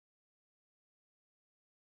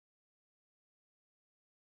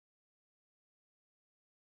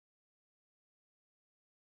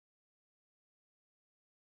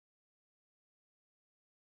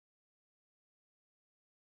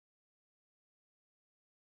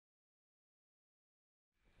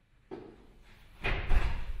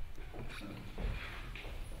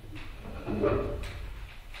Дано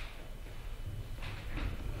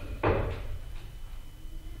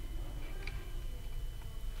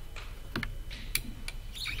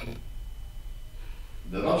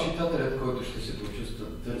читателят, който ще се почувства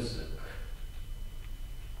дързък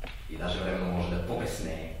и даже временно може да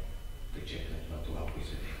побеснее при четенето на това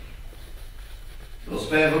произведение. Да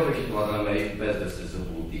успее въпреки това да намери, без да се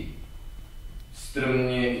заблуди,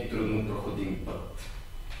 стръмния и трудно проходим път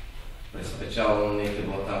през печалния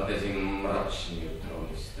теглата на тези мрачни и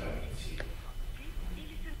отровни страници.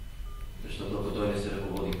 Защото ако той не се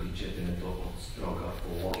ръководи при четенето от строга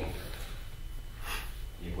логика,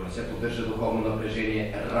 и ако не се поддържа духовно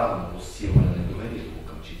напрежение, равно посилване на недоверието му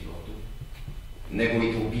към четилото,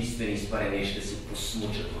 неговите убийствени изпарения ще се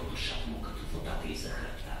посмучат в душата му като водата и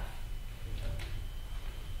захарта.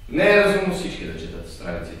 Не е разумно всички да четат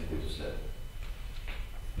страниците, които следват.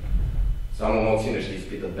 Само малцина ще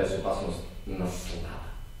изпитат без опасност наслада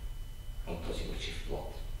от този горчив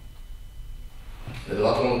плод.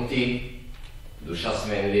 Следователно ти, душа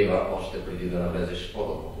сменлива, още преди да навлезеш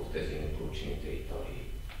по-дълбоко в тези непроучени територии,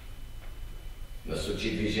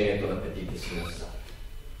 насочи движението на петите си назад.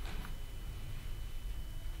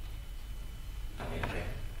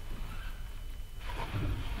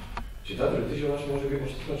 Читателят, ти желаш, може би,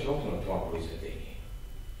 още в началото на това произведение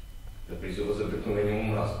да призува за вдъхновение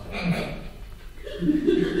омразата.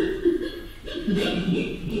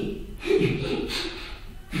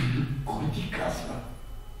 Кой ти казва,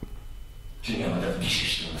 че няма да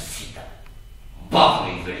вдишаш до насита,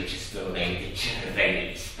 бавно и величествено нейните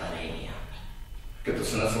червени изпарения, като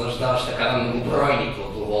се наслаждаваш така на многобройните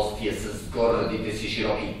удоволствия с гордите си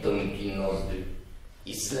широки и тънки ноздри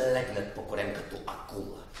и слегнат по корем като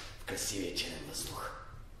акула в красивия черен въздух.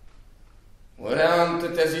 Уверявам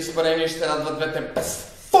те, тези изпарения ще радват двете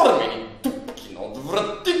безформени дупки на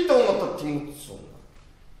отвратителната ти муцуна.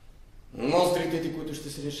 Ноздрите ти, които ще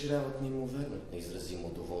се разширяват неимоверно от неизразимо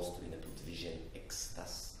удоволствие и неподвижен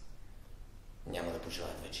екстаз, няма да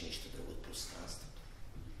пожелаят вече нищо друго от пространството.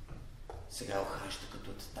 Сега охайщо като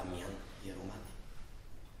от тамян и аромати,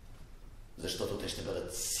 защото те ще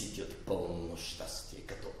бъдат сити от пълно щастие,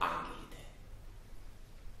 като ангелите,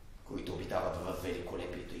 които обитават във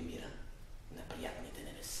великолепието и мира на приятните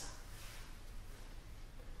небеса.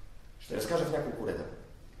 Ще разкажа в няколко реда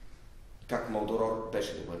как Малдорор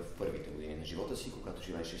беше добър в първите години на живота си, когато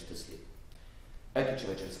живееше щастлив. Ето, че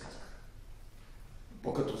вече разказах.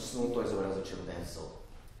 По-като сън той забеляза, че роден зъл.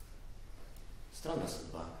 Странна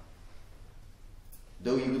съдба.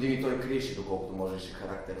 Дълги години той криеше, доколкото можеше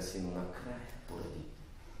характера си, но накрая, поради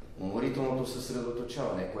уморителното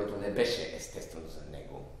съсредоточаване, което не беше естествено за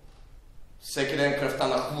него, всеки ден кръвта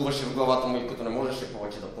нахлуваше в главата му и като не можеше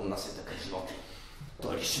повече да понася така живота,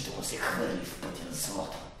 той решително се хвърли в пътя на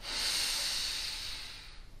злото.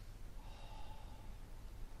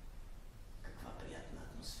 Каква приятна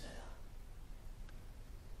атмосфера.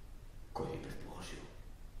 Кой би предположил?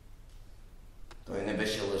 Той не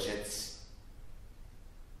беше лъжец.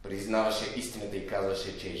 Признаваше истината и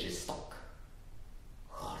казваше, че е жесток.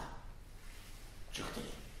 Хора, чухте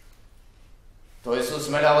ли? Той се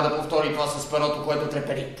осмелява да повтори това с перото, което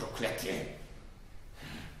трепери проклятие.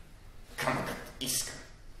 Камъкът иска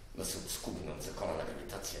да се отскубне от закона на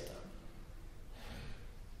гравитацията.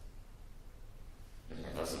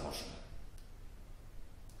 Невъзможно.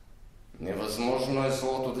 Невъзможно е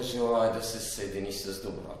злото да желае да се съедини с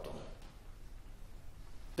доброто.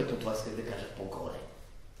 Като това исках да кажа по-горе.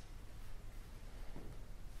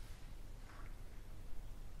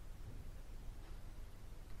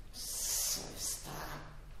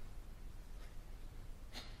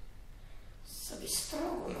 Съди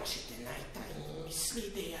строго нашите най-тайни мисли и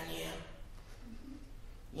деяния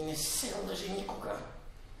и не се лъже никога.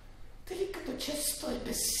 Тъй като често е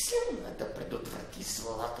безсилна да предотврати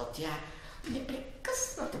злото, тя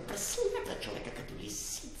непрекъснато преследва човека като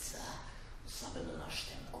лисица, особено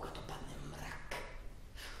нощем, когато падне мрак.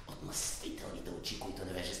 Отмъстителните очи, които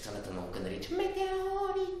невежествената наука нарича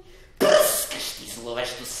метеори, пръскащи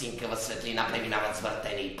зловещо синкава светлина, преминават с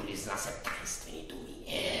въртене и произнасят таинствени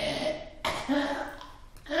думи.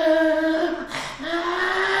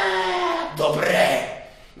 Добре,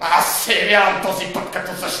 аз се явявам този път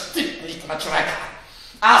като защитник на човека.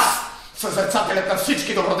 Аз, съзерцателят на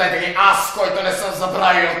всички добродетели, аз, който не съм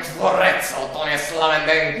забравил Твореца от ония славен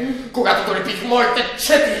ден, когато долепих моите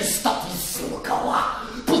 400 злокала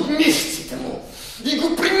под мишците му и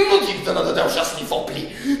го принудих да нададе ужасни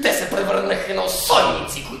вопли. Те се превърнаха на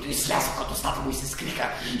усойници, които излязоха от устата му и се скриха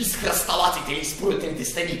из хръсталаците и из пролетените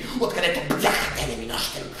стени, откъдето бяха денем и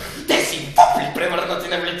нощем. Тези вопли, превърнати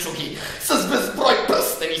на влечуги, с безброй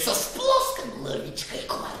пръстени, с плоска главичка и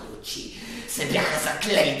коварни очи,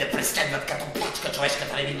 заклени да преследват като плачка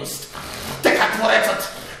човешката невинност. Така Творецът,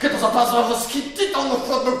 като запазва възхитително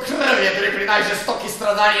хладнокръвие дори при най-жестоки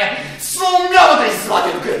страдания, съумява да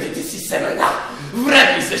извади от гърдите си семена,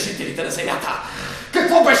 вредни за жителите на земята.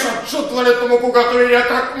 Какво беше отчутването му, когато видя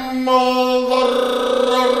как Малдорор,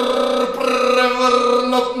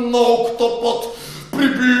 превърнат на октопод,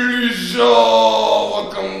 приближава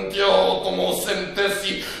към тялото му осемте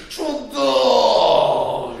си чудовищни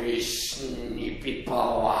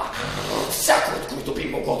пипала, всяко от които би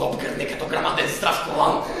могло да обгърне като грамаден здрав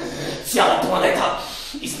колан цяла планета.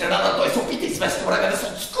 Изненадан той се опита известно време да се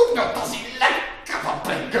отскубне от тази лекава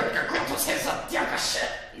прегърка, която се затягаше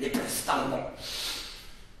непрестанно.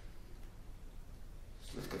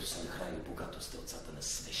 След като се нахрани богато с телцата на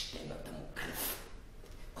свещената му кръв,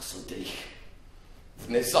 аз се отделих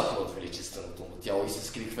внезапно от величественото му тяло и се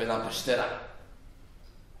скрих в една пещера,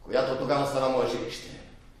 която тогава стана мое жилище.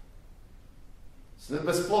 След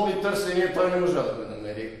безплодни търсения той не можа да ме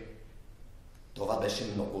намери. Това беше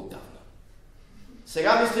много отдавна.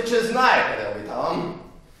 Сега мисля, че знае къде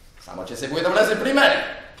обитавам, само че се бои да влезе при мен.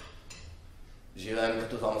 Живеем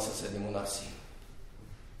като двама съседни монарси,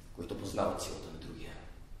 които познават силата на другия.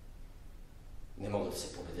 Не могат да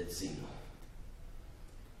се победят взаимно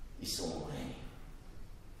и са уморени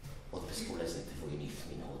от безполезните войни в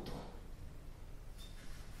миналото.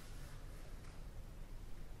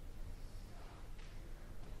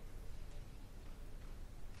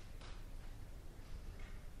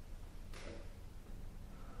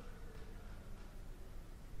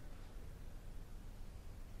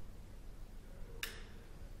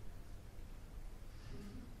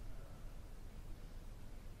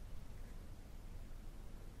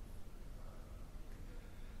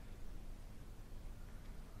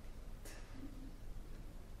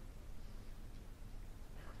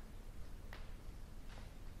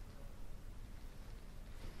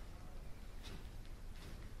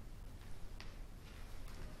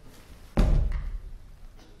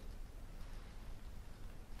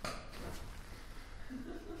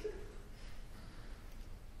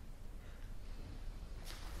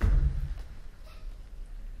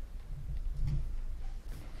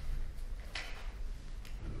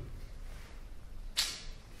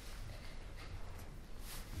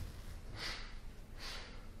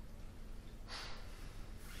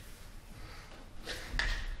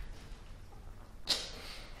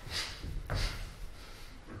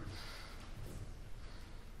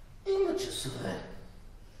 Часове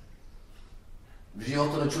в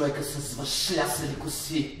живота на човека с възшлясали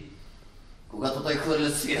коси, когато той хвърля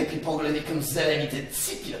свирепи погледи към зелените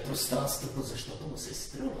ципи на пространството, защото му се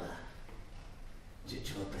струва, че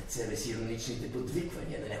чува пред себе си ироничните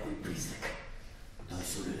подвиквания на някой призрак. Той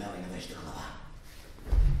се улюлява и навежда глава.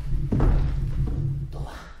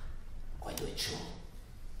 Това, което е чул,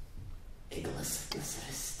 е гласът на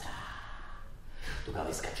съвестта.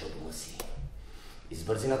 Тогава изкача от дома си. И с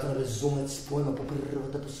бързината на безумец поема по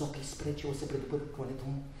първата посока, изпречила се пред объркването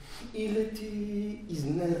му и лети из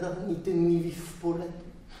неравните ниви в полето.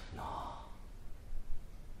 Но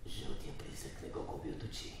жълтия призрак не го губи от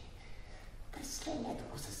очи. Преследването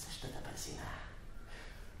го със същата бързина.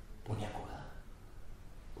 Понякога,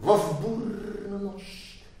 в бурна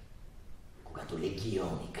нощ, когато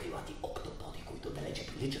легиони крилати октоподи, които далече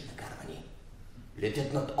приличат на каравани,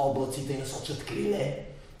 летят над облаците и насочат криле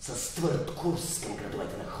с твърд курс към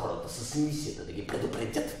градовете на хората, с мисията да ги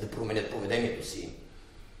предупредят да променят поведението си.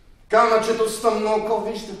 Камъчето с тъмно око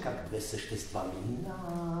вижда как две същества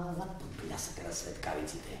минават под блясъка на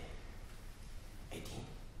светкавиците. Един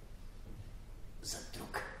за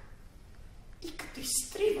друг. И като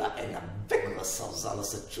изтрива една бегла сълза на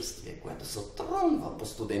съчувствие, която се отронва по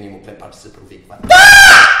студени му клепач, се провиква: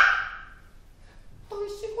 "Да! Той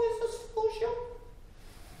си го е заслужил.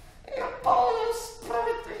 Напълно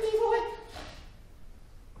справедливо е."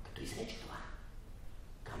 Като изрече това,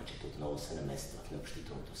 камъчето отново се намества в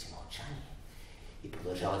необщителното си мълчание и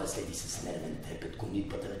продължава да следи с нервен трепет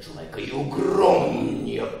гонитбата на човека и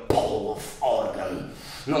огромния полов орган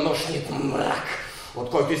на нощният мрак,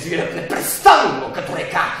 от който извират непрестанно като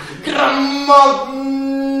река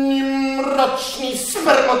грамадни мрачни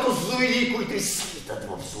сперматозоиди, които изслитат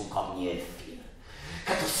в злокобния ефир,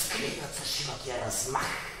 като скриват с широкия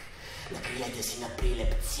размах на крилете си на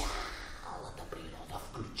прилеп цялата природа,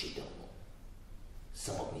 включително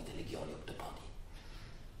самотните легиони октоподи,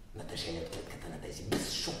 натъжени от клетката на тези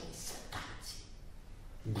безшумни светкавици,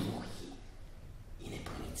 глухи и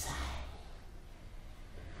непроницаеми.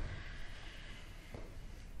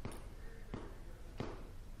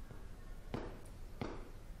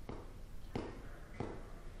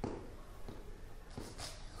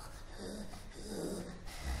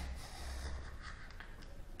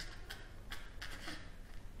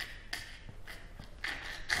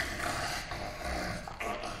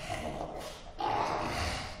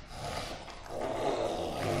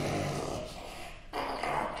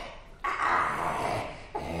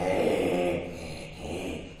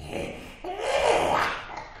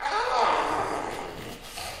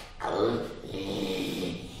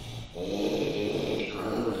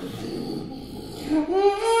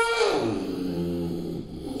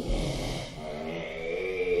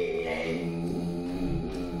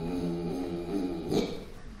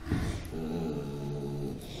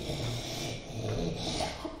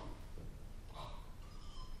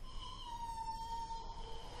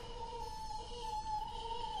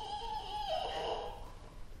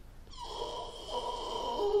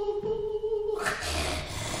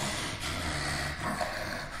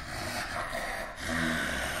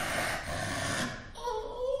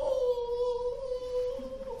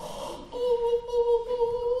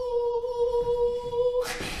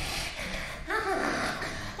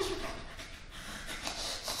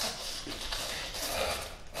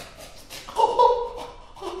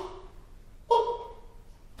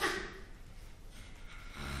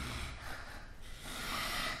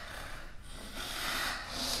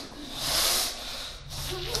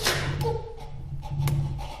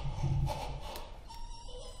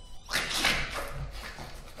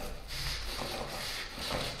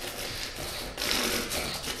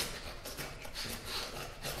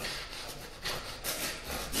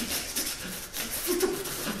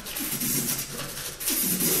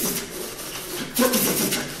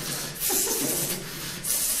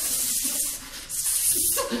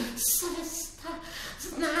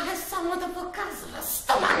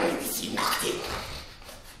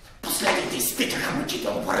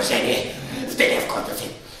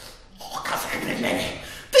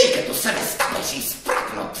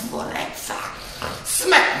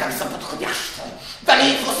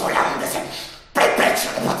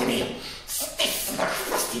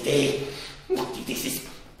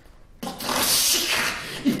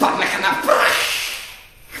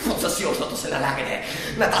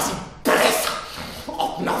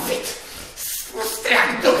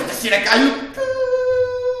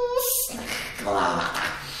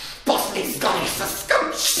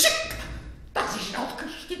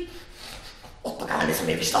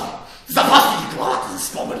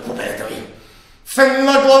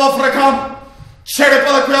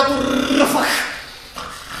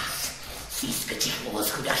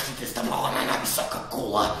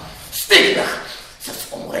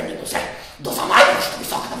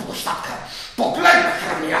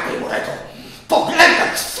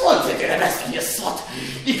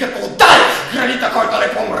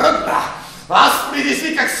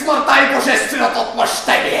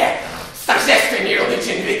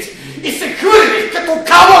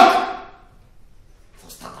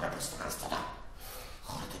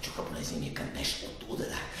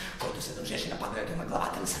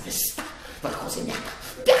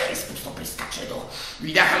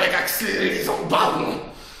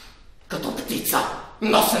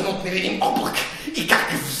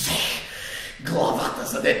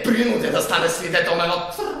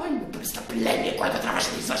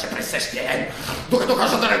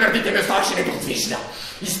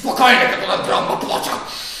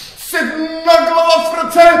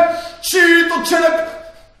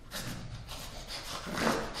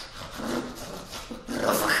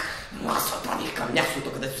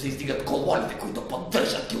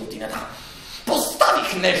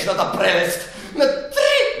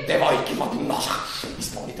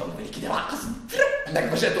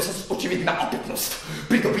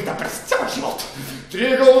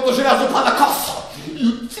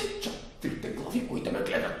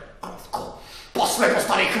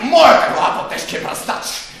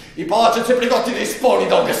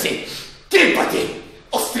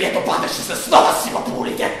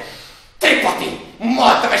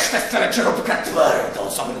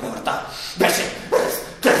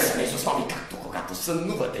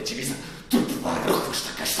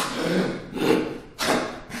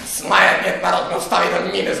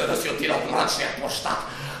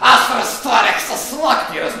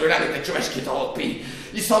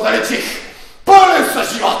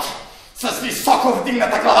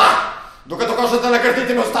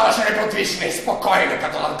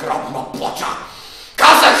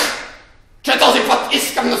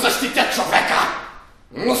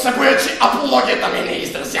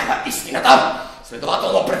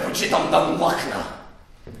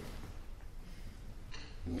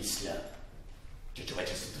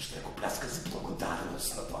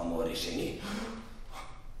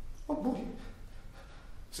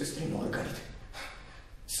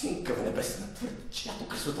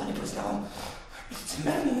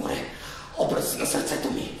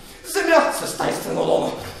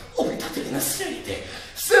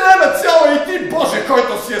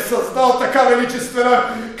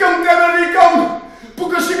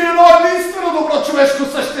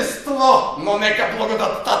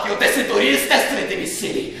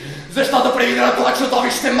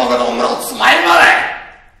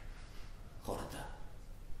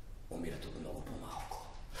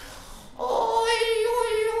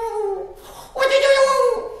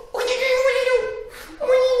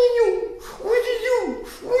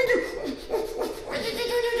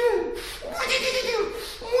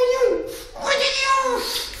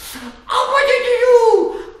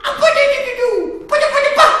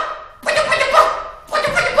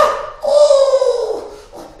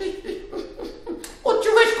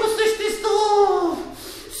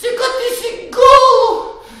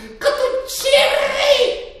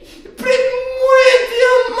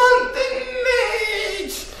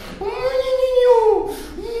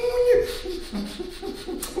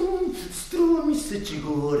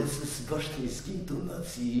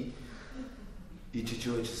 И че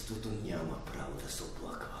човечеството няма право да се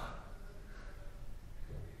оплаква.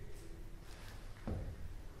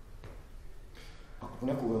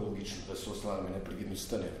 понякога е логично да се ославяме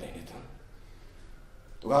непривидността на явленията,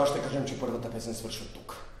 тогава ще кажем, че първата песен свършва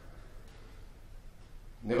тук.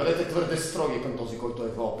 Не бъдете твърде строги към този, който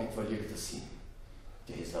едва опитва лирата си.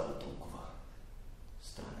 Тя издава толкова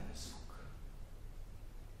странен звук.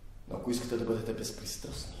 Но ако искате да бъдете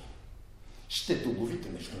безпристрастни, ще доловите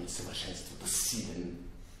между несъвършенствата силен,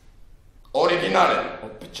 оригинален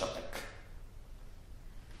отпечатък.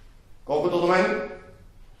 Колкото до мен,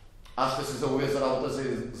 аз ще се заловя за работа,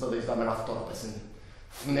 за да издам една втора песен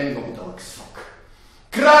в не много дълъг срок.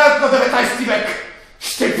 Краят на 19 век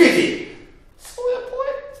ще види своя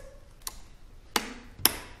поет.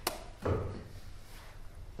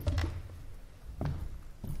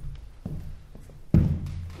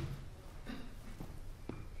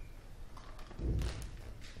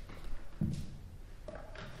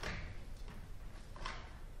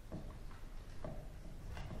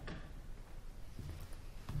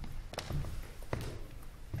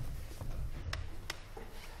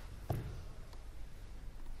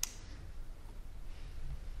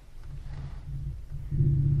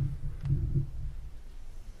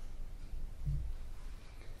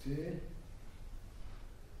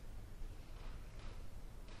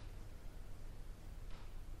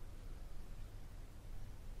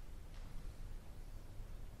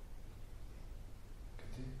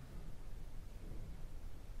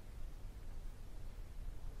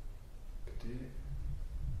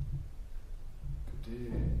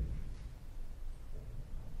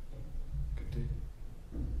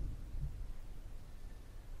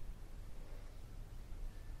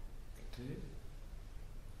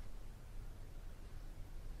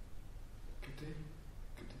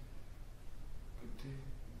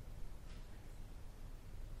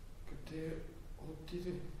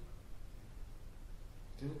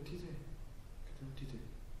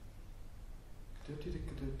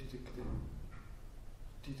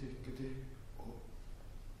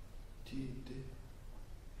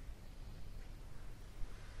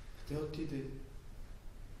 Къде отиде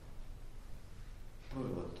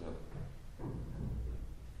първата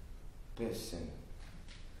песен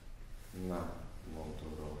на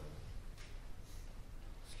Малдорор,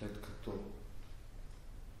 след като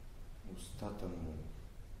устата му,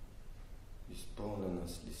 изпълнена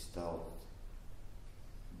с листа от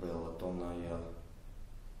белатона, я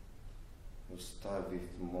остави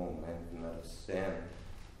в момент на разсеян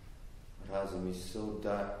размисъл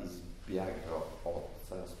да избяга от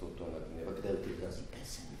царството на гнева. Къде отиде тази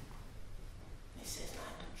песен? Не се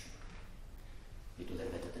знае точно. И до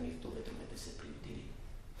дърветата ми в ветровете се приютили.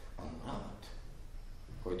 А моралът,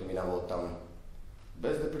 който минава оттам,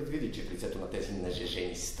 без да предвиди, че в лицето на тези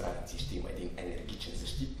нажежени страници ще има един енергичен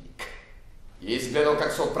защитник, и е изгледал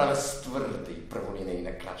как се отправя с твърда и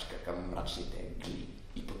праволинейна крачка към мрачните гли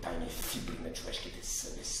и потайни фибри на човешките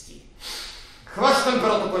съвести. Хващам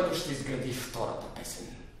перото, което ще изгради втората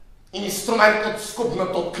песен. Инструмент от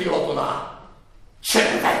скубнато от крилото на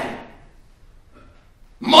червен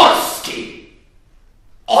морски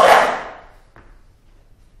орел.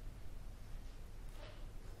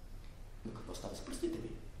 Но какво става с пръстите ви?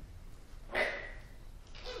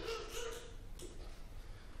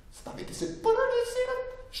 Ставите се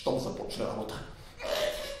парализират, щом започне работа.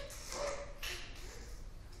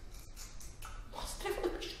 Аз трябва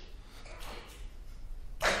да пиша.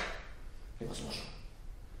 Невъзможно.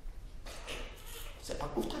 Все пак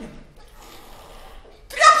повтарям.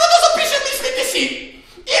 Трябва да запиша мислите си!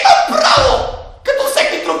 Имам право! Като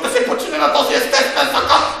всеки друг да се почине на този естествен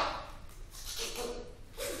закон!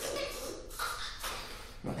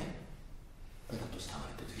 Но не. Когато става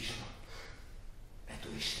неподвижно, ето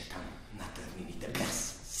вижте там на търнините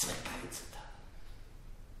бляс светкавицата.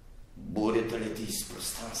 Бурята лети из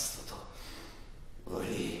пространството.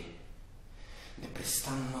 Вали.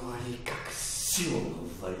 Непрестанно вали, как силно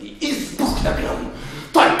вали. Избухна гръм.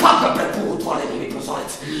 Той падна пред полуотворения ми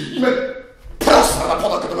прозорец и ме пръсна на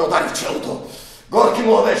пода, като ме удари в челото. Горки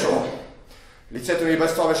младежо. Лицето ми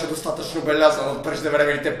без това беше достатъчно белязано от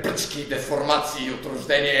преждевременните бръчки и деформации от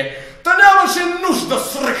рождение. Та нямаше нужда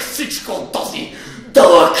свръх всичко от този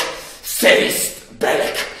дълъг, серист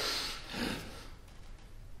белег.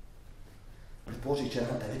 Предположих, че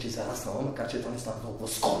раната вече зараснала, макар че това не става толкова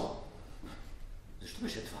скоро. Защо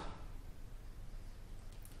беше това?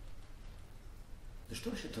 Защо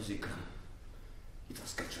беше този гръм и това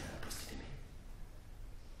скърчване на пръстите ми?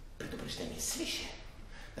 Предупреждение свише,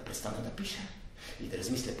 да престана да пиша и да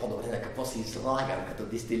размисля по-добре на какво се излагам, като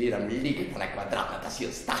дистилирам лигата на квадратната си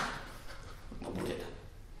уста. Но бурята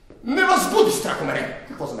не възбуди страх у мене.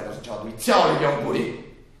 Какво за мен означава дори цяло ли ме обуди?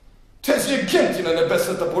 Тези агенти на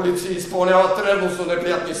небесната полиция изпълняват ревностно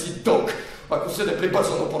неприятния си дълг, ако съде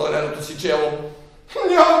прибързано пораненото си чело,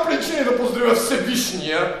 няма причини да поздравя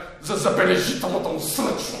Всевишния за забележителната му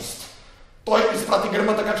сръчност. Той изпрати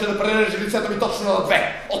гърма така, че да пререже лицето ми точно на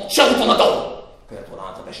две, от челото надолу, където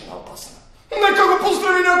раната беше най-опасна. Нека го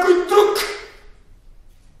поздрави някой друг!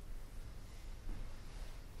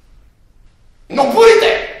 Но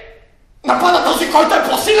бурите напада този, който е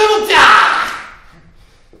по-силен от тях!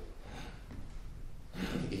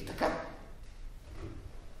 И така.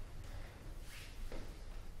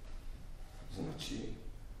 Значи,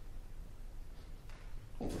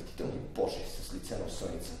 отвратителни Боже с лице на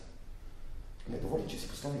осъница. Не доволи, че си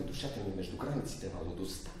постави душата ми между границите на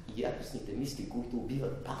лудостта и яростните мисли, които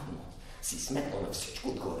убиват бавно, си сметнал на всичко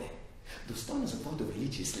отгоре. Достойно за твоето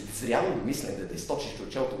величие, след зряло мислене да източиш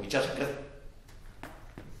от челото ми чаша кръв,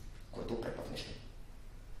 което упреква в нещо.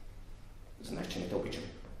 Знаеш, че не те обичам.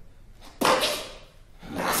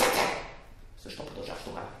 Мразете! Защо продължаваш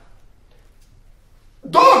тогава?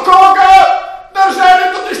 До кога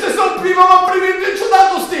държанието ти ще се опива в привидни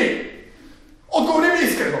чудатости? Отговори ми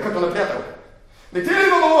искрено, като на приятел. Не ти ли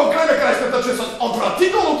имало в край на краищата, че с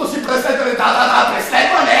отвратителното си преследване,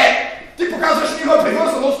 преследване, ти показваш нима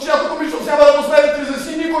привързаност, чиято комичност няма да посмее да ти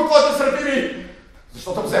заси никой твоите сърпими,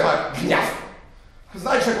 защото взема гняв.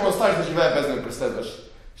 Знай, че ако оставиш да живее без да ме преследваш,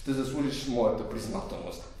 ще заслужиш моята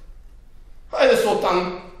признателност. Хайде се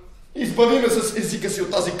оттам, избави ме с езика си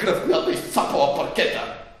от тази кръв, която е изцапала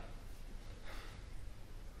паркета.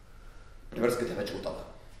 Привърската е вече готова.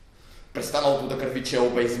 Престаналото да кърви чело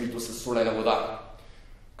бе измито с солена вода.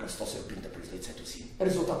 Кръсто се впинта през лицето си.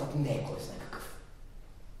 Резултатът не е кой знае какъв.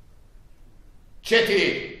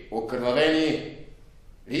 4 окървавени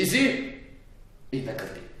ризи и на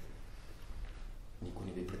кърпи. Никой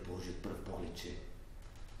не би предположи от пръв поглед, че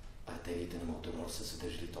артериите на Малдорор са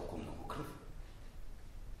съдържали толкова много кръв.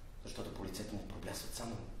 Защото по лицето му проблясват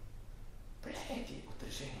само бледи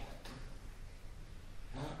отражения на труд.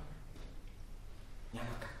 Но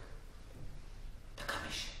няма как. Така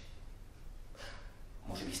беше.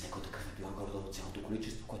 Може би изтекъл такъв е била горе-долу цялото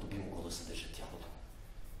количество, което би могло да съдържа тялото.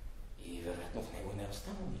 И вероятно в него не е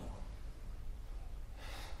останало много.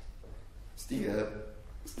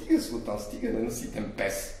 Стига султан, стига ненаситен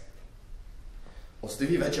пес.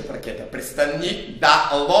 Остави вече паркета, престани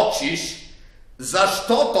да лочиш,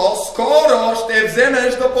 защото скоро ще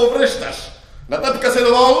вземеш да повръщаш. Натъпка се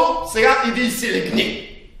доволно, сега иди и си легни.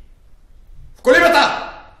 В колибата!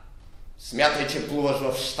 Смятай, че плуваш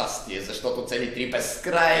в щастие, защото цели 3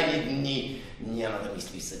 безкрайни дни няма да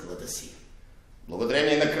мислиш за глада си.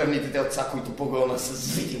 Благодарение на кръвните телца, които погълна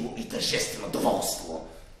с видимо и тържествено доволство.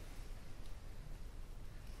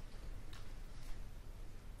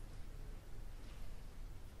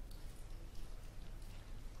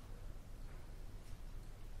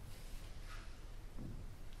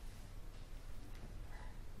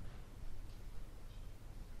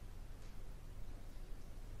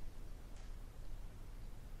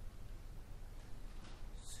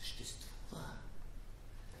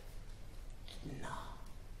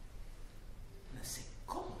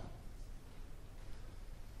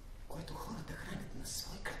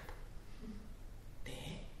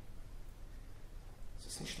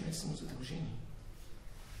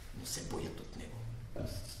 Но се боят от него.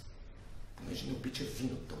 Понеже не обича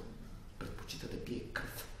виното, предпочита да пие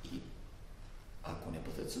кръв и ако не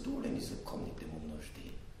бъдат задоволени законните му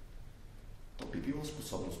нужди, то би било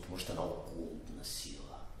способно с помощта на окултна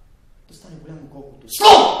сила да стане голямо колкото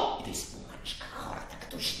слон и да изпомачка хората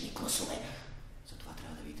като жени гласове. Затова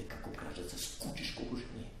трябва да видите как обграждат с кучешко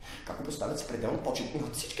обожение, как поставят с пределно почетни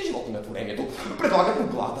от всички животни на творението, предлагат му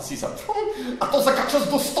главата си за трон, а то закачва с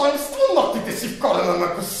достоинство ногтите си в корена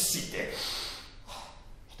на косите.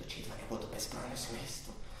 Ето, че идва неговото безправно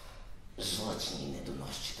семейство. Жлъчни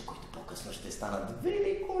недоносчета, които по-късно ще станат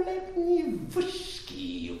великолепни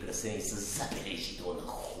въшки, украсени с забележителна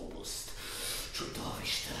хубост.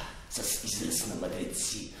 Чудовища с израз на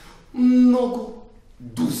мъдреци. Много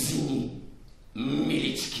дузини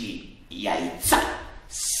милички яйца,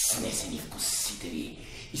 снесени в косите ви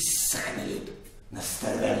и съхнали от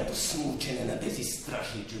настървеното смучене на тези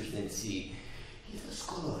страшни чужденци. И да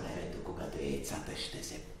скоро времето, когато яйцата ще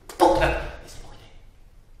се пукнат. Не се бойте.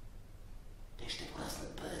 Те ще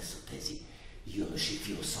пораснат бързо, тези юноши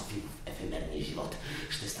философи в ефемерния живот.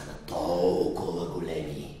 Ще станат толкова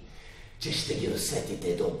големи, че ще ги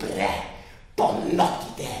усетите добре по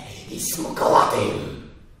ногтите и смукалата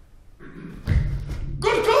им.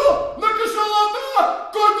 Гърка на кашалата,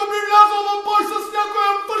 който би влязъл в бой с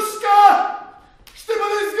някоя въшка, ще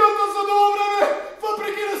бъде изгълнат за дълго време,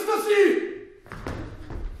 въпреки ръста си.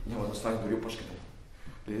 Няма да остане дори опашката.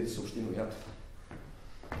 Преди да съобщи новината.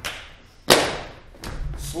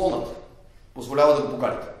 Слонът позволява да го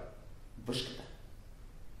покалите. Въшката.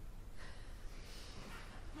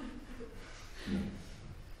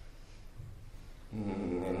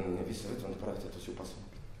 Не ви съветвам да правите този опасен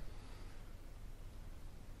опит.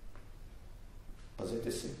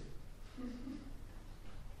 Пазете се.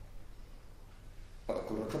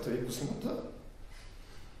 Ако ръката ви е косната,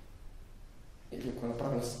 или ако е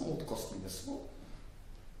направена само от кости и месо,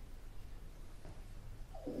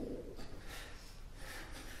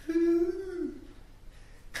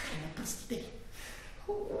 край на пръстите.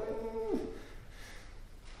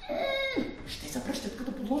 Ще запръщат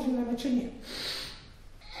като подложим на мъчение.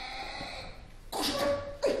 Кожата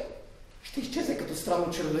ще изчезне като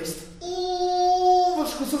странно червеиста.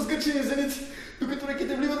 Въшко с гъчени зеници, докато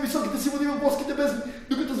реките вливат високите си води в плоските бездни,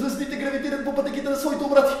 докато звездите гравитират по пътеките на своите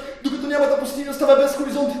обрати, докато нямата пустиня остава без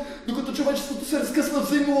хоризонт, докато човечеството се разкъсва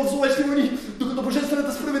взаимно в зловещи войни, докато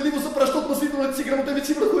божествената справедливост запраща от маслителните си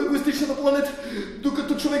грамотевици върху егоистичната планета,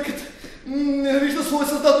 докато човекът не вижда своя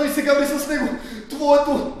създател и се гаври с него.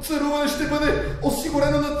 Твоето царуване ще бъде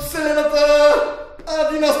осигурено над вселената,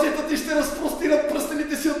 а династията ти ще разпростира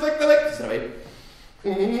пръстените си от век на век. Здравей!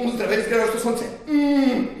 Здравей, изгряващо слънце!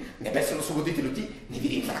 Небесен освободител ти,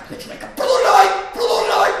 невидим враг на човека. Продължавай!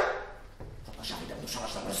 Продължавай! Продължавай да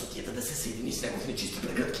внушаваш на мръсотията да се съедини с него в нечисти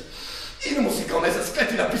прегръдки. И да му се кълне за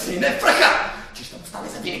склети написани не в праха, че ще му стане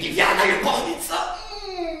за винаги вярна любовница.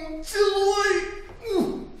 Целуй!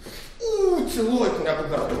 Целувай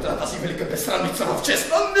понякога работа на тази велика безсрамница в чест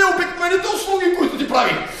на необикновените услуги, които ти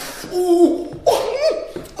прави.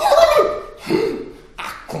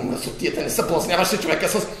 Ако мръсотията не съблазняваше човека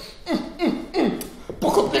с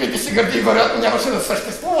похотливите си гърди, вероятно нямаше да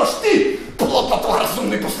съществуваш ти, плод на това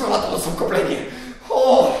разумно и последователно съвкупление.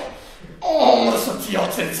 Мръсотия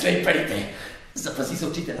от снейперите, запази за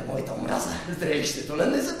очите на моята омраза, зрелището на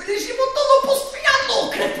незабележимото, но постоянно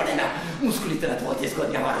укрепване на мускулите на твоята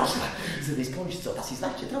изгладнява рожба. За да изпълниш целта си,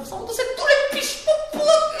 знаеш, че трябва само да се долепиш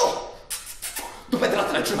по-плътно до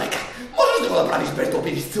бедрата на човека. Можеш да го направиш без да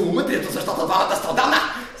обидиш целометрието, защото двамата сте отдавна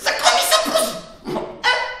законни съпрузи.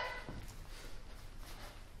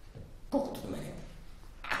 Колкото до мене,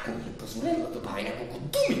 ако ми е позволено да добавя няколко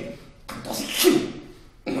думи към този химн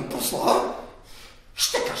на прослава,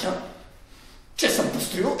 ще кажа, че съм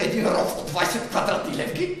построил един ров от 20 квадратни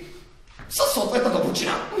левги със съответна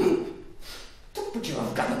дълбочина. Тук почива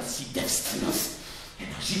в гадната си девственост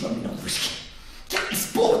една жива мина от въшки. Тя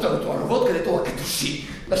изпълва дъното на рова, откъдето лъка души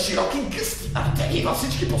на широки гъсти артерии във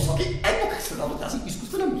всички посоки. Ето как се дадо тази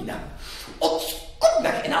изкуствена мина.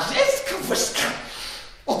 Откупнах една женска въшка.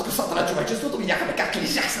 От косата на човечеството видяхме как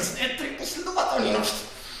лежах с нея 3 последователни нощи.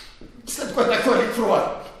 След което я хвърлих в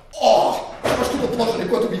рова. Трябващото положение,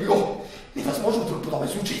 което би било невъзможно друг подобен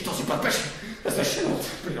случай. Този път беше разрешен от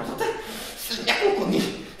природата. След няколко дни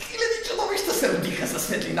хиляди чудовища се родиха за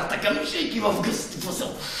светлината, гъмжейки в гъст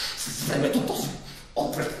възел. С времето този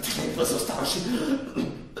отвратителен възел ставаше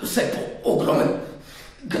все по-огромен,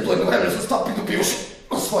 като едновременно с това придобиваше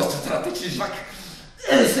свойствата на течен жвак.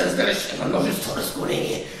 Се разделяше на множество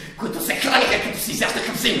разгорения, които се храниха, като се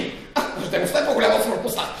изяждаха взаимно. Рождеността е по-голяма от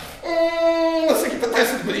смъртността. На всеки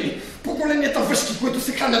 15 години поколенията въшки, които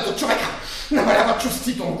се хранят от човека, намаляват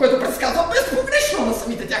чувствително, което предсказва безпогрешно на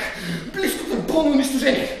самите тях близкото им пълно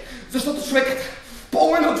унищожение. Защото човекът,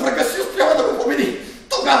 по-умен от врага си, успява да го победи.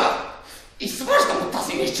 Тогава изваждам от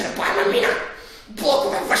тази неизчерпаема мина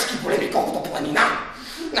блокове въшки големи колкото планина,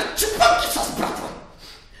 начупвам ги с братва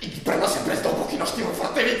и ги пренася през дълбоки нощи в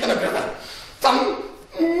вратевите на града. Там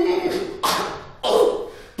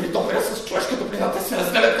при допира с човешка топлина те се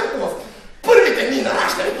разделят както в първите дни на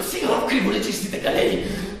раждането си в криволичещите галерии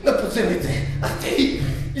на подземните артерии.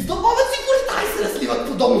 Издълбават си корита и се разливат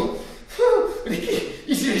подобно реки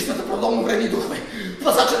и жилищата подобно вредни духове.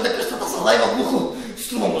 Пазачът на къщата залайва глухо.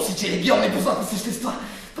 Струва му си, че легионни познати същества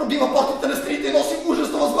пробива портите на стените и носи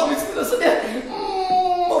ужасно възглавниците на съдя.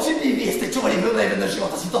 Може би и вие сте чували във време на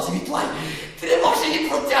живота си този вид лай. Тревожен и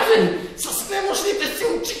протяжен, с немощните си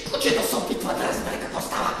очи, кучето се опитва да разбере какво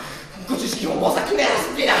става. Кучешки му мозък не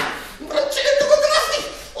разбира. Брънченето го дразни,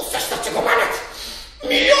 усеща, че го манят.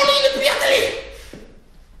 Милиони неприятели!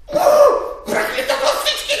 Враглите във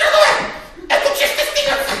всички градове! Ето, че ще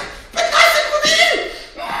стигнат 15 години!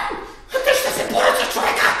 Те ще се борят за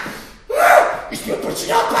човека! И ще ми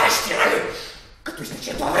причиняват парещи рани. Като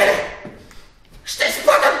изтече това време, ще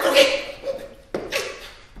спадат други!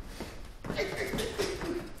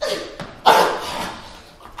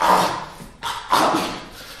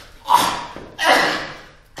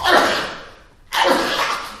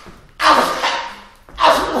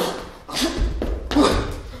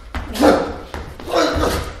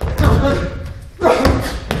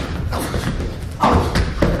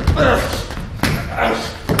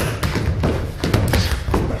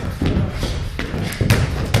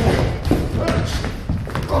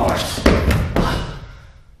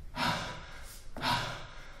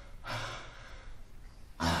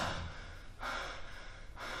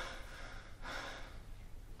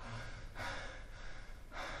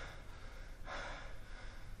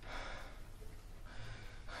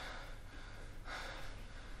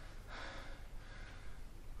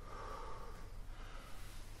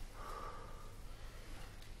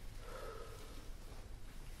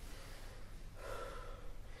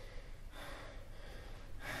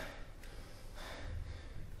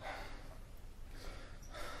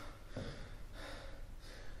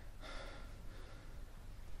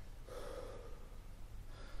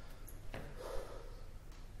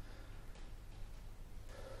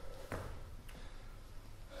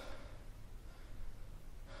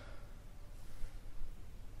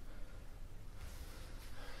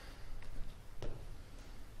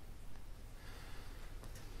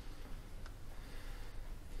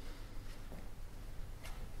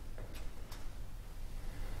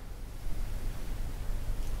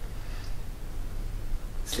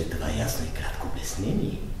 След това ясно и кратко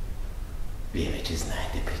обяснение. Вие вече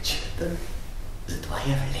знаете причината за това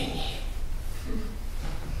явление.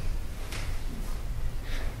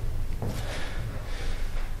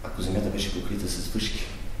 Ако земята беше покрита с въшки,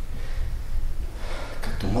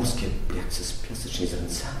 както морския бряг с пясъчни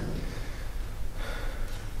зрънца,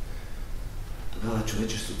 тогава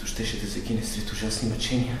човечеството щеше да загине сред ужасни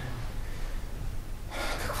мъчения.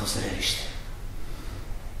 Какво зрелище!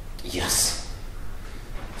 И аз,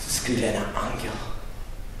 с крилена ангел,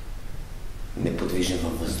 неподвижен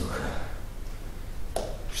във въздуха,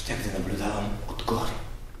 щях да наблюдавам отгоре.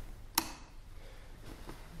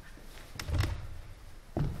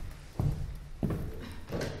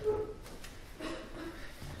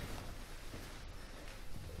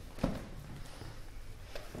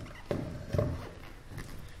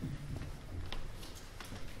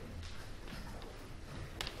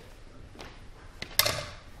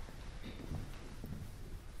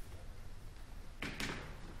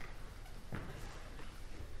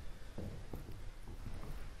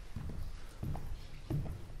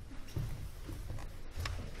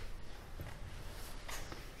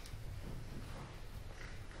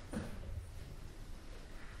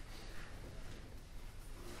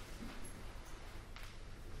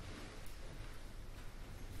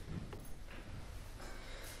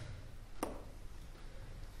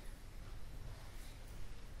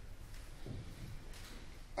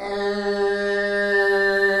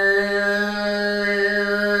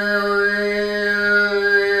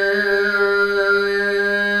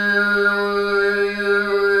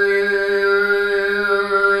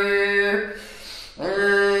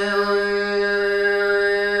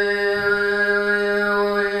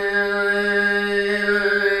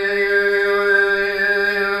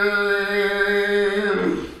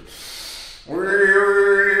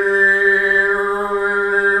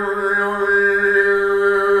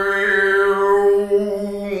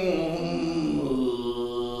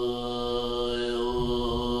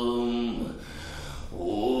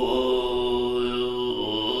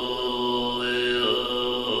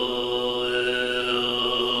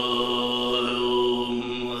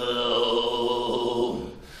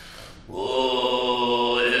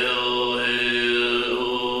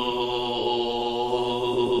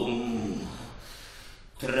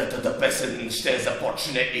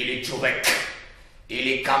 Или човек,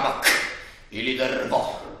 или камък, или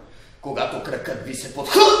дърво. Когато кракът ви се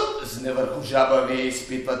подхлъзне върху жаба, ви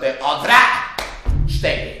изпитвате одра!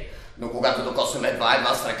 Щели. Но когато докосваме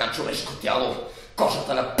едва с ръка човешко тяло,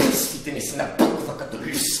 кожата на пръстите ни се напъква като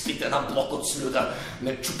люспите на блок от слюда,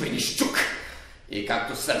 начупени щук. И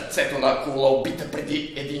както сърцето на акула, убита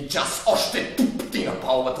преди 1 час, още тупти на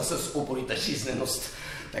палбата с упорита жизненост,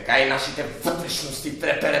 така и нашите вътрешности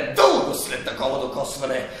треперят дълго след такова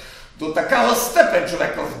докосване. До такава степен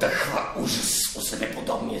човек вдъхва ужас у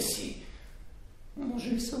себеподобния си. Може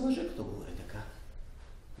би се лъжа, като говоря така,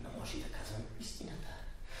 но може и да казвам истината.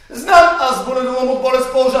 Знам, аз боледувам от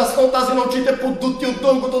болест по-ужасна от тази на очите, поддути от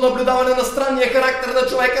дългото наблюдаване на странния характер на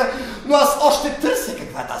човека, но аз още търся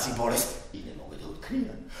каква е тази болест и не мога да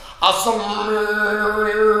открия. Аз съм...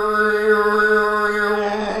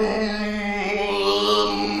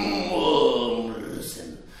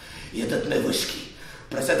 Ядат ме въшки.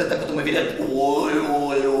 Пресетата, като ме видят,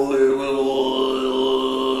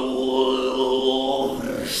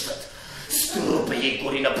 връщат. Струпени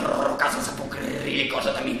кори на пророка са покрили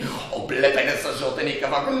кожата ми, облепена с жълтени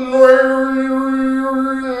кавак.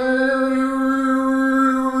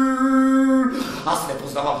 Аз не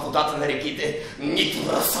познавам водата на реките,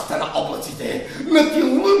 нито ръсата на облаците. На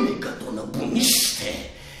тила ми, като на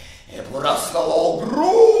бунище, е пораснала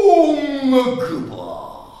огромна гъба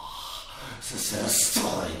с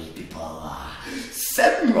разтворени пипала.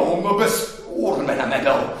 Седнал на безурмена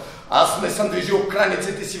мебел. Аз не съм движил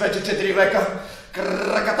краниците си вече 4 века.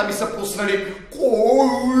 Краката ми са пуснали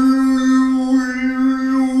корени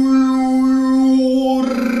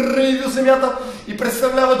до земята и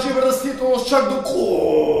представляват жива растителност чак до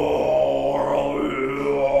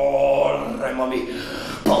корема ми,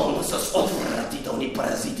 пълна с отвратителни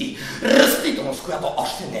паразити. Растителност, която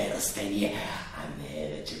още не е растение, а не е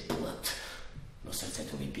вече плът. Но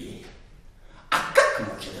сърцето ми бие. А как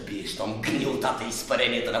може да бие, щом гнилтата и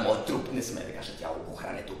изпаренията на моят труп, не сме да кажа тяло го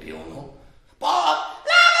хранят обилно? Под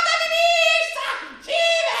лавата ми мишта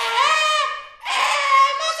живее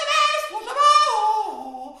едно семейство живо.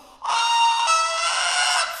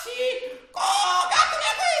 Отси, когато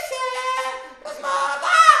някой се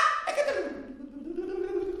размада, е като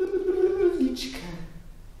личка.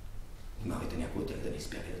 Внимавайте някой от тях да не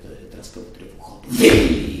изпява да драска вътре в ухото.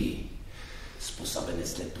 способен е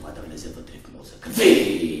след това да влезе вътре в мозъка.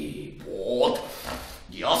 Ви под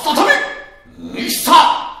ясната ми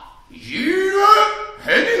мисля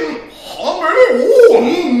е един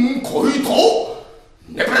хамелеон, който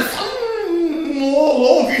непрестанно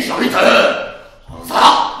лови жабите, за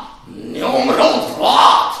да не умре от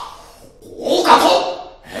глад, когато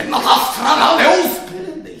едната страна не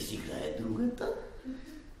успее да изиграе другата.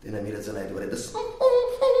 Те намират за най-добре да са.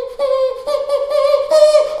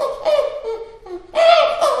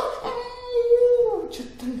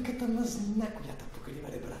 Четънката мазна, която покрива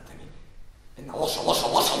ребрата ми. Една лоша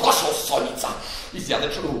осоница изяде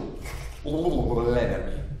лена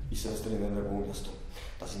ми и се настани на негово място.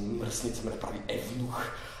 Тази мръсница ме направи евнух.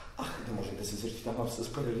 Ах, да може да се защитавам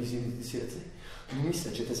с парализираните си ръце. Но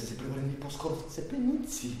мисля, че те са се превърнали по-скоро в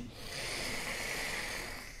цепеници.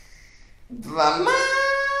 Два малки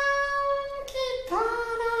таралежа.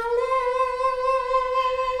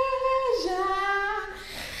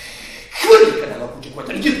 Хвърли къде на куче,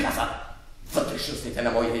 което не ги отказа. Вътрешностите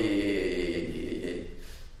на мои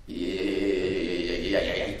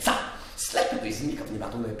яйца. След като измика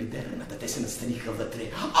внимателно епидермата, те се настаниха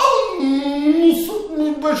вътре. Носът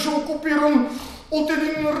ми беше окупиран от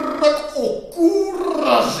един рак,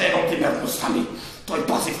 окуражен от инертността ми. Той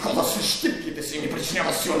пази входа с щипките си и ми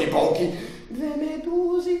причинява силни болки. Две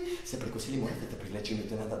медузи се прекосили моята привлечени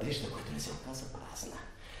от една надежда, която не се оказа празна.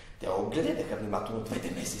 Те огледаха внимателно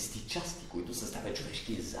двете месести части, които съставят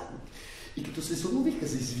човешкия задник, и като се заловиха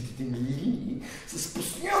за извитите ми линии, с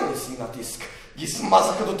постоянния си натиск, ги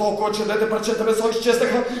смазаха до толкова, че двете парчета месо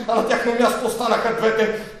изчезнаха, а на тяхно място останаха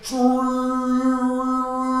двете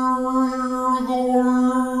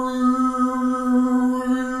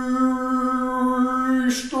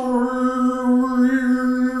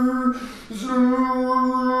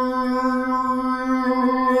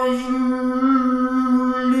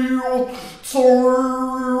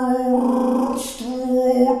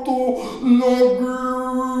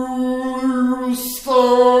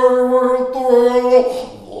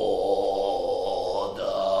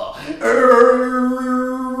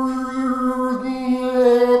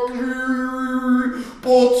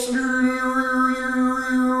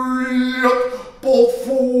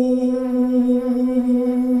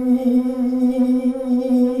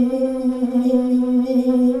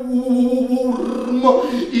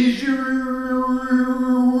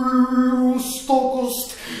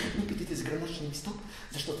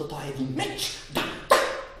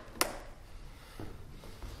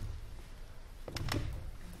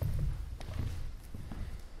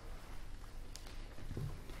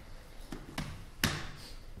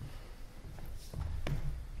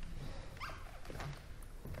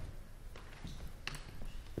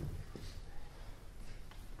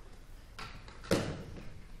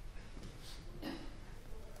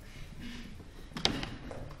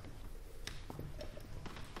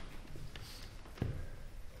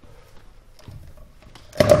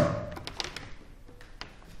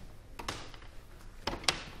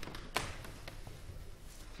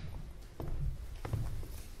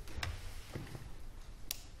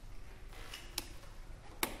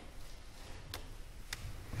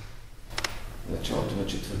началото на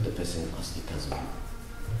четвърта песен аз ти казвам: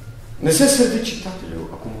 не се сърди, читателю,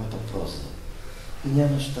 ако моята проза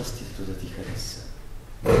няма щастието да ти хареса.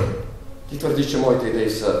 Ти твърдиш, че моите идеи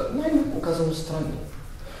са най-мъко казано странни.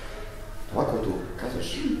 Това, което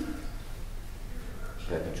казваш,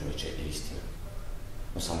 бедно човече, е истина,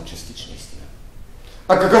 но само частична истина.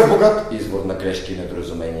 А какъв богат извор на грешки и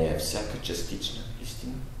недоразумения е всяка частична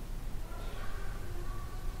истина?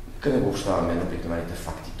 Къде го общаваме на обикновените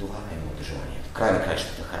факти, това е моето желание. В края на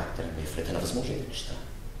краищата характера ми е врете на възможните неща.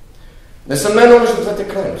 Несъмнено между двете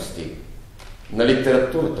крайности, на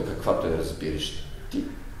литературата, каквато я разбираш ти,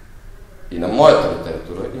 и на моята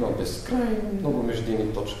литература има безкрайно много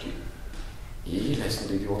междинни точки. И лесно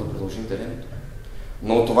да било да продължим деленето.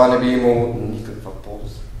 Но от това не би имало никаква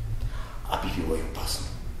полза. А би било и опасно.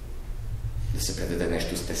 Да се предаде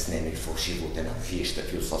нещо стеснено и фалшиво от една виеща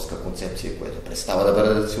философска концепция, която представа да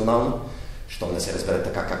бъде рационална, щом не се разбере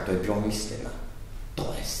така, както е било мислена.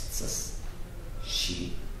 Тоест с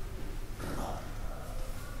широта.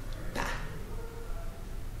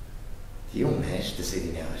 Ти умееш да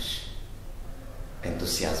съединяваш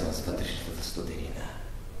ентусиазма с вътрешната студенина.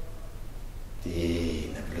 Ти,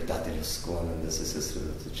 наблюдателю, склонен да се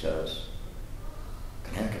съсредоточаваш.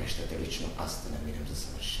 Край на кращата лично аз те намирам за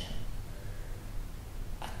съвършен.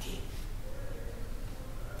 А ти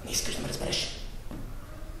не искаш да ме разбереш.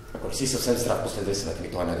 Ако не си съвсем здрав, последвай съвета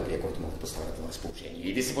ми, той е най-добрия, който мога да поставя на това разположение.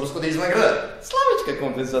 Иди си по-разходи из награда. Славичка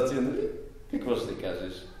компенсация, нали? Какво ще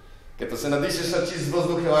кажеш? Като се надишеш на чист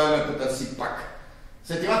въздух, елай ме потърси пак.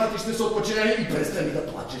 Сетивата ти ще са отпочинени и престани да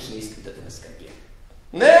плачеш, не искай да те наскърбя.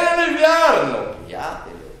 Не е вярно,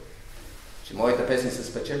 приятелю, че моите песни са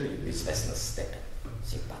спечелили до известна степен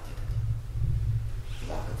симпатията ти.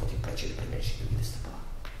 Това какво ти пречи да преминеш и другите стъпала?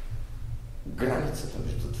 Границата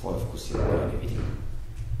между твоя вкус и моя не видим.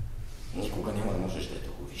 Никога няма да можеш да я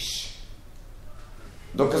доловиш.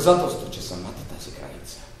 Доказателство, че самата тази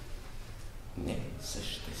граница не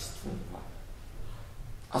съществува.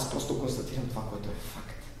 Аз просто констатирам това, което е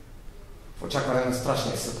факт. В очакване на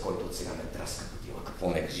страшния съд, който от сега ме драска подила. Какво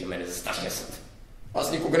не кажи мене за страшния съд?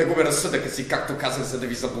 Аз никога не губя разсъдъка си, както казах, за да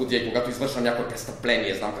ви заблудя, и когато извършвам някое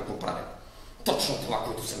престъпление, знам какво правя. Точно това,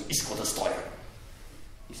 което съм искал да стоя.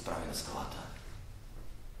 Изправя на скалата,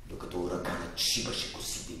 докато ураганът шибаше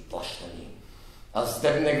косите и плащани. Аз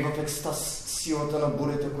дебнех в екстаз силата на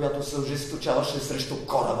бурята, която се ожесточаваше срещу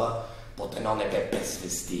кораба под едно небе без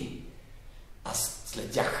звезди. Аз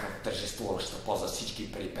следях в тържествуваща поза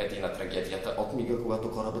всички перипетии на трагедията, от мига,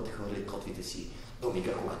 когато корабът хвърли котвите си, до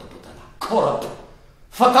мига, когато потъна. Кораб!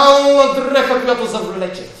 Фатална дреха, която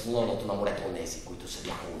завлече в лоното на морето онези, които се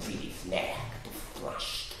бяха увили в нея, като в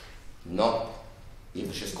плащ. Но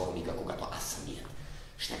идваше скоро мига, когато аз самият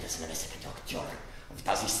ще да се намеся като актьор в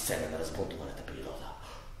тази сцена на разбунтуваната природа.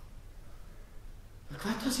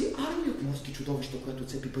 Каква е тази армия от морски чудовища, която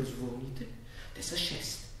цепи бързо вълните? Те са 6.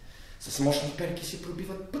 С мощни перки си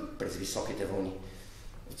пробиват път през високите вълни.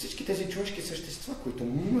 От всички тези човешки същества, които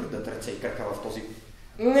мърдат ръце и крака в този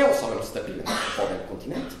не особено стабилен воден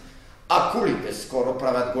континент, акулите скоро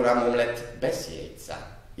правят голям омлет без яйца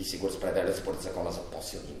и си го разпределят според закона за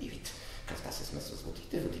по-силни индивид. Кръвта се смесва с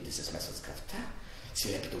водите, водите се смесват с кръвта,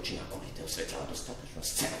 свирепите очи на акулите осветяват достатъчно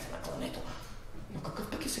сцената на клането. Но какъв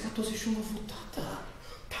пък е сега този шум в водата?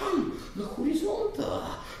 Там, на хоризонта,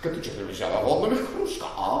 като че прилежава водна вихрушка.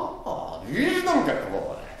 Виждам какво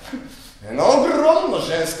е. Една огромна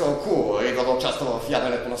женска акула идва да участва в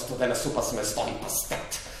яденето на студена супа с место и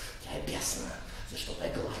пастет. Тя е бясна, защото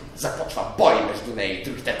е гладна. Започва бой между нея и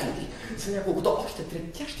другите акули. За няколкото още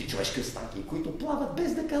трептящи човешки останки, които плават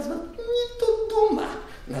без да казват нито дума.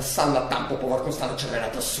 Насам там по повърхността на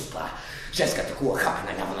червената супа. Женската кула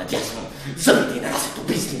хапе наляво надясно, зъбите и нанасят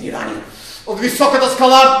убийствени рани. От високата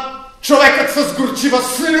скала човекът с горчива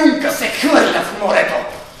слюнка се хвърля в морето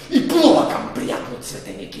и плува към приятно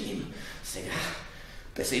цветения килим. Сега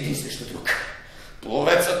те са един срещу друг.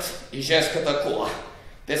 Пловецът и женската кула.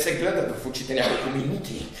 Те се гледат в очите няколко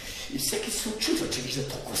минути и всеки се очудва, че вижда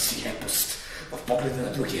толкова свирепост в погледа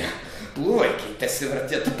на другия. Плувайки, те се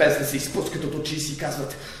въртят без да се изпускат от очи и си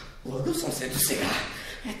казват: лъгал съм се до сега.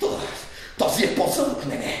 Ето, този е по-съл от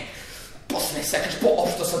мене. После, сякаш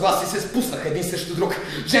по-общо съгласие, се спуснаха един срещу друг.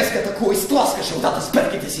 Женската кула изтласкаше водата с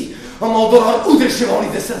перките си, а Малдорор удреше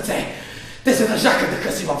вълните сърце. Те се държаха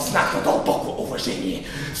дъха си в знак на дълбоко уважение.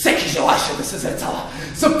 Всеки желаше да се зерцава.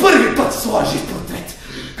 За първи път своя жив портрет.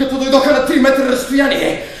 Като дойдоха на 3 метра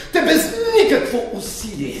разстояние, те без никакво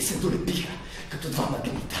усилие се долепиха, като два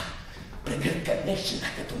магнита. Прегърканещина,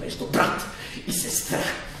 като между брат и сестра.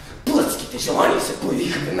 Плътските желания се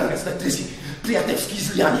появиха веднага след тези приятелски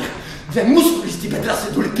излияния. 2 мускулисти бедра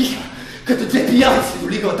се долепиха, като 2 пиявици до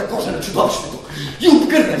лигавата кожа на чудовището и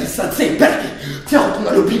обгърнали сърце и перки тялото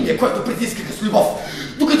на любимия, което притискаха с любов,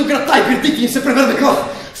 докато грата и гърдите им се превърнаха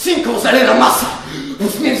в синкава зелена маса,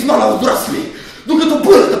 в миризма на отрасли, докато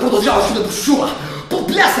бурята продължаваше да бушува под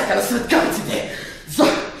блясъка на светкавиците. За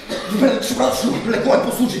добрачно леко е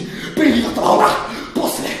послужи приливата вълна.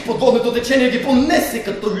 После подводното течение ги понесе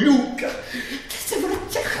като люлка. Те се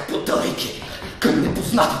въртяха потъйки към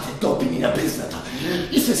непознатите дълбини на бездната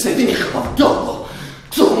и се съединиха в дълго,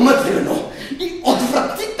 целомъдрено и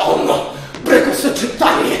отвратително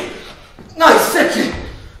брегосъчетание. Най-сетне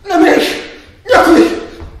намерих някой,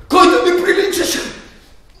 който ми приличаше.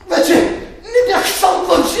 Вече не бях сам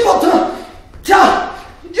в живота. Тя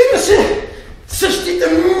имаше същите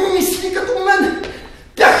мисли като мен.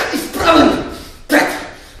 Бях изправен пред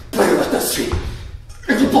първата си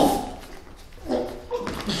любов.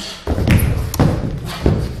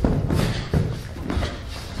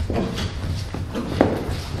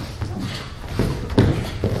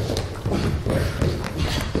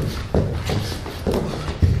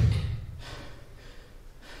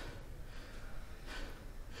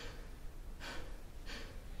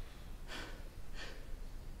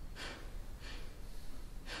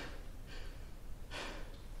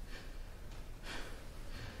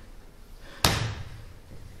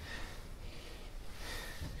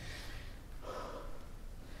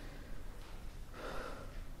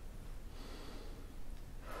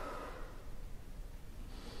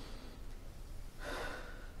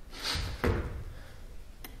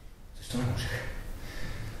 Защо не можех?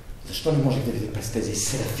 Защо не можех да видя през тези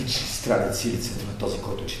серафични страници лицето на този,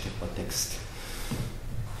 който чете по текст?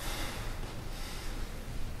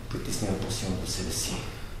 Притисна по-силно до себе си.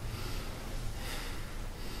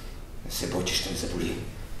 Не се бой, че ще ме заболи.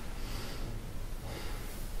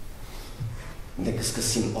 Нека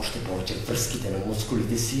скъсим още повече връзките на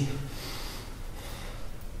мускулите си.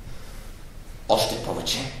 Още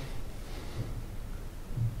повече.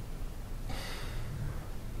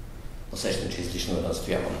 Усещам, че излишно да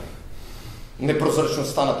настоявам.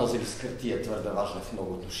 Непрозрачността на този лист хартия е твърде важна в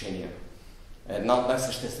много отношения. Една от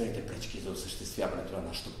най-съществените пречки за осъществяването на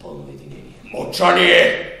нашето пълно единение.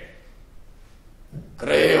 Мълчание!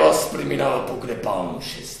 Край вас преминава погребално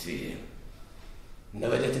шествие.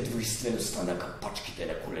 Наведете двойствеността на капачките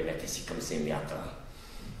на коленете си към земята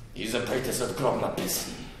и запейте задгробна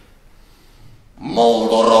песен.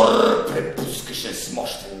 Малдорор препускаше с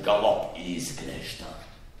мощен галоп и изглежда.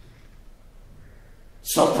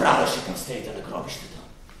 Съправяше към стените на гробищата.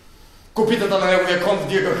 Копитата на неговия кон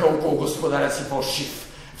вдигаха около господаря си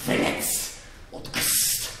фалшив венец от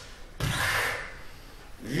гъст прах.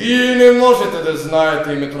 Вие не можете да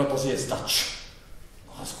знаете името на този ездач,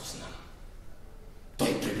 но аз го знам.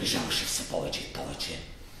 Той приближаваше все повече и повече.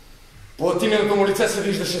 Платиненото му лице се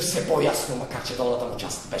виждаше все по-ясно, макар че долната му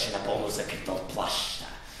част беше напълно закрита от плаща,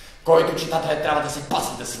 който читателят трябва да се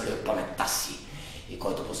пази да свали от паметта си и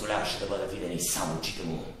който позволяваше да бъде виден и само очите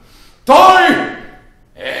му. Той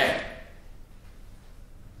е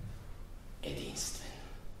единствен.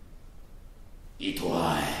 И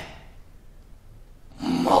това е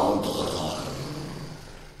Малдорор.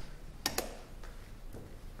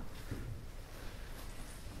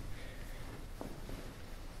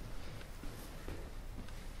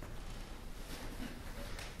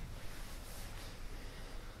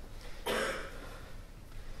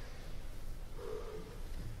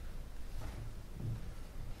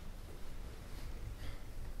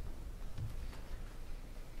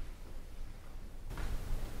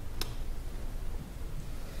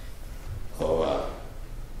 Това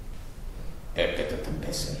е петата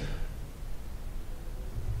песен.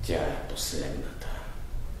 Тя е последната.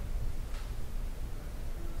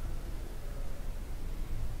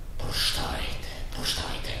 Прощавайте,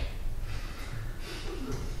 прощавайте.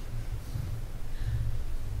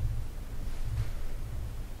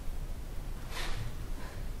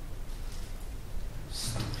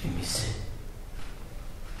 Стори ми се,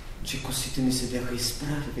 че косите ми се бяха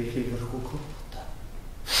изправили върху главата.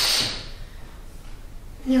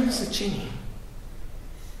 Няма значение.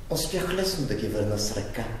 Успях лесно да ги върна с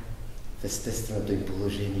ръка в естественото им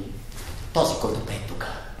положение. Този, който пее тук,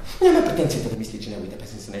 няма претенцията да мисли, че неговите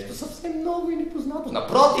песни са нещо съвсем ново и непознато.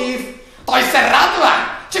 Напротив, той се радва,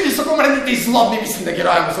 че високомерните и злобни мисли на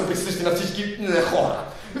героя му са присъщи на всички хора.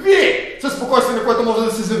 Вие, със спокойствие, на което може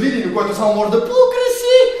да се завиди, но което само може да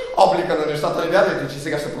покраси облика на нещата, не вярвайте, че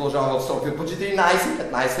сега ще продължавам в сроки от по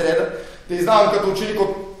 14-15 реда, да издавам като ученик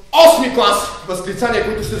от 8 клас възклицания,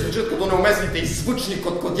 които ще звучат като неуместните и звучни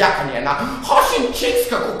коткодякания на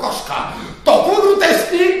хошинчинска кокошка. Толкова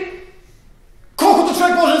гротескни, колкото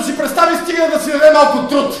човек може да си представи, стига да си даде малко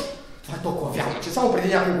труд. Това е толкова вярно, че само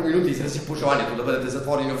преди няколко минути изразих пожеланието да бъдете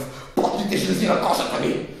затворени в потните жлези на кожата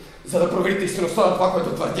ми, за да проверите истинността на това,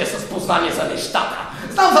 което твърдя с познание за нещата.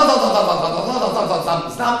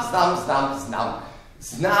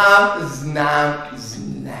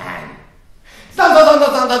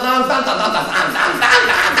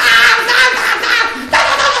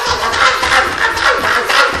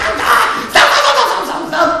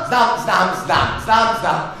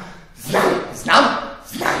 Знам.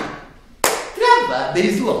 Трябва да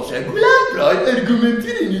изложа голям брой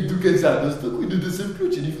аргументирани доказателства, които да са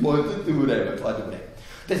включени в моята теорема. Това е добре.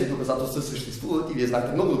 Тези доказателства съществуват и вие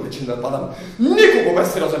знаете много добре, че нападам никого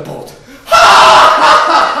без сериозен повод.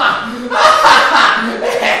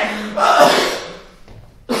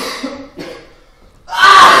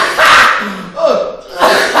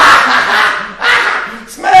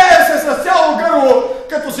 Смея се с цяло гърло,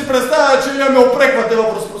 като си представя, че вие ме опреквате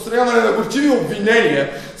в разпространяване на горчиви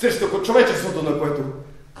обвинения срещу човечеството, на което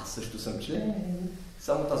аз също съм член.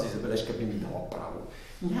 Само тази забележка би ми дала право.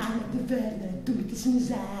 Няма да верна думите си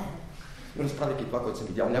назад. Но разправяйки това, което съм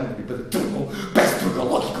видял, няма да ви бъде трудно, без друга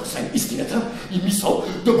логика, освен истината и мисъл,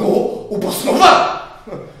 да го обоснова.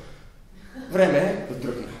 Време е да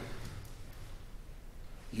тръгна.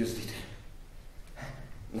 Юздите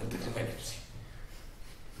на вдъхновението си.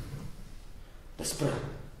 Да спра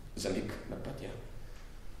за миг на пътя.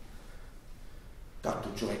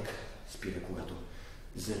 Както човек спира, когато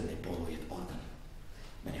зърне половият орган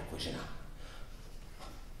на някоя жена.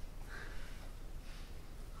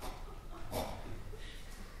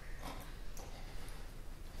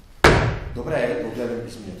 Добре е да огледам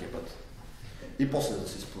писмения път. И после да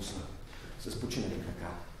се спусна. С починали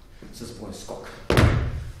крака. С боен скок.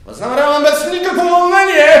 Възнамерявам без никакво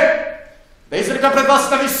вълнение да изрека пред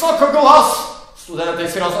вас на висока глас студената и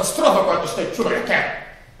сериозна строфа, която ще чуете.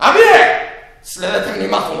 А вие следете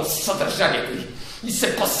внимателно съдържанието и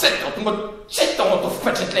се пасете от мъчителното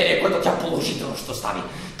впечатление, което тя положително ще остави,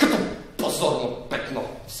 като позорно петно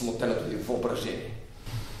в смутеното ви въображение.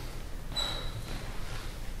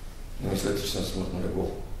 Не мислете, че съм смъртно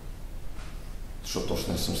легло, защото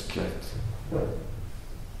още не съм скелет.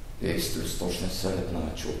 Историята още не се лепна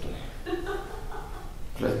на челото ми.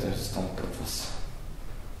 Гледайте ми да стана пред вас.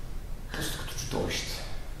 Просто като чудовище,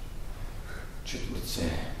 чието лице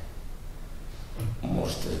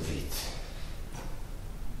можете да видите.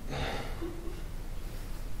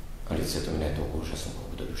 А лицето ми не е толкова ужасно,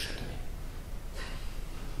 колкото е душата ми.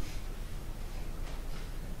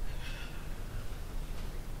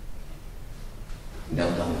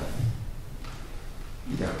 Неотдавна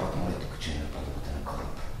видях пак морето качение на палубата на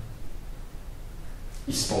кораб.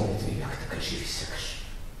 И спомните ми бяха така живи сякаш.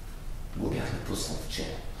 Го бях напуснал вчера.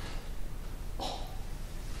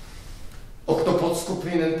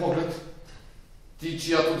 Октопод-скопинен поглед, ти,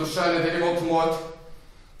 чиято душа е неделима от моята,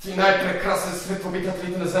 ти най-прекрасен сред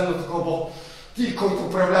обитателите на земното кълбо, ти, който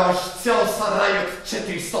управляваш цял сарай от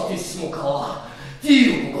 400 смукала,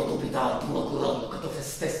 ти, когато обитава благородно, като в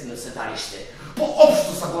естествено седалище, по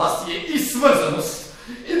общо съгласие и свързаност,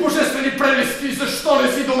 и божествени прелести, защо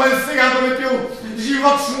не си до мен сега долетил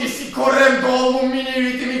животни си корем до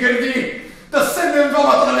алуминиевите ми гърди, да седнем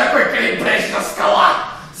двамата на някоя крайбрежна скала,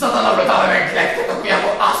 за да наблюдаваме гледката, която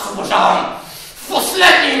аз обожавам. В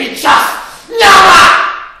последния ми час няма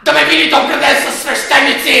да ме видите обграден със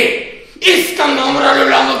свещеници. Искам да умра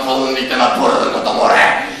люлян от вълните на бурното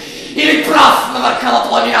море или прав на върха на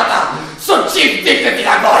планината с очи вдигнати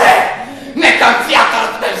нагоре. Нека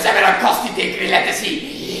вятърът ме вземе на костите и крилете си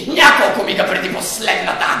няколко мига преди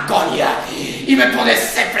последната агония и ме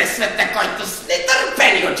понесе през света, който с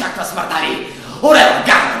нетърпение очаква смъртта ни. Орел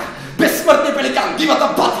Гарн, безсмъртният пеликан, дивата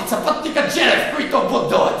батица, пътникът Джелев, които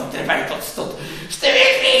будуват и тревелят от студ. Ще ви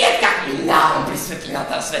видят как минавам при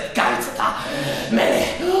светлината на светкавицата.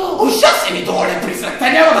 Мене, ужасен и доволен призрак, те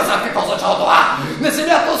няма да знат какво означава това. На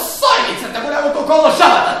земята сойницата, голямото около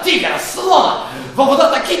жабата, тигъра, слона, във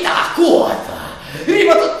водата кита, акулата,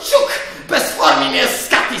 рибата чук, безформения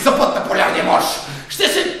скат и запът на полярния морж. Ще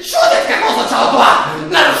се чудят какво означава това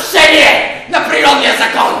нарушение на природния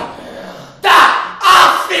закон. Да,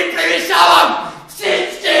 аз ви превишавам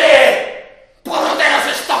всички! Породена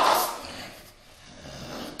жестокост!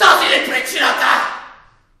 Тази ли причината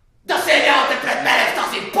да се явявате пред мене в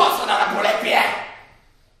тази поза на раболепие?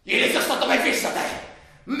 Или защото ме виждате?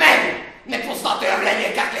 Мен, непознато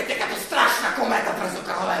явление, как лете като страшна комета през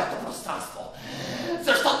окръвеното пространство.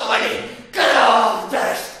 Защото вали кръв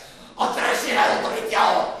дъжд от разширеното ми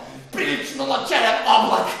тяло, прилично на черен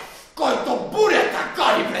облак, който бурята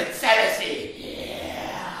гони пред себе си.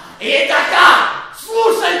 И така,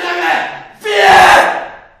 слушайте ме, вие!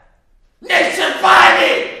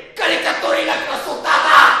 Неизчерпаеми карикатури на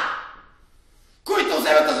красотата, които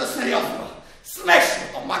вземете за сериозно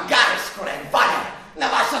смешното, магарешко реване на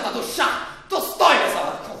вашата душа, достойна за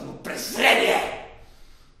върховно презрение,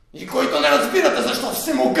 и които не разбирате защо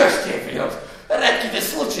всемогъщия един от редките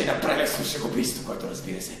случаи на прелестно шегобийство, който,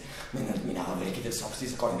 разбира се, не надминава великите всеобщи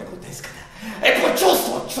закони на гротеската, е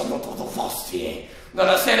почувствал чудното удоволствие на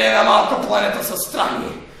население на малка планета със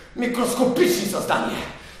странни, микроскопични създания,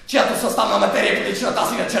 чиято съставна материя прилича на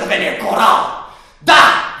тази на червения корал.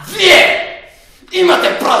 Да, вие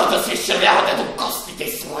имате право да се изчервявате до костите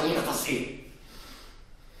и сланината си.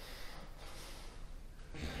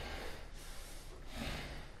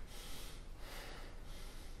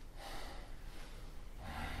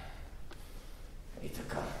 И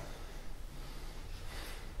така,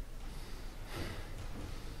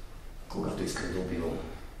 когато исках да убивам,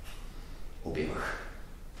 убивах.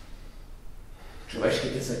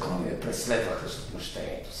 Човешките закони ме преследваха с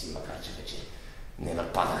отмъщението си, макар че вече не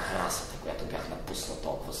нападах расата, която бях напуснал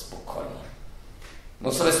толкова спокойно.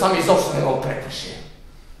 Но съвестта ми изобщо не ме опрекваше.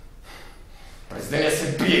 През деня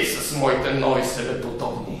се биех с моите нови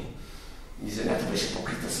себеподобни и земята беше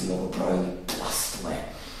покрита с многобройни пластове,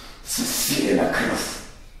 с силена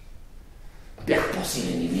кръв. Бях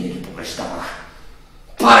по-силен и винаги погрещавах.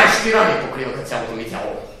 Парещи рани покриваха цялото ми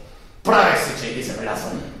тяло. Правех се, че ги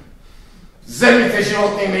забелязвам. Земните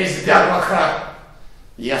животни ме избягваха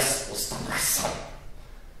и аз останах сам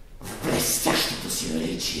в блестящото си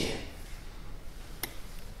величие.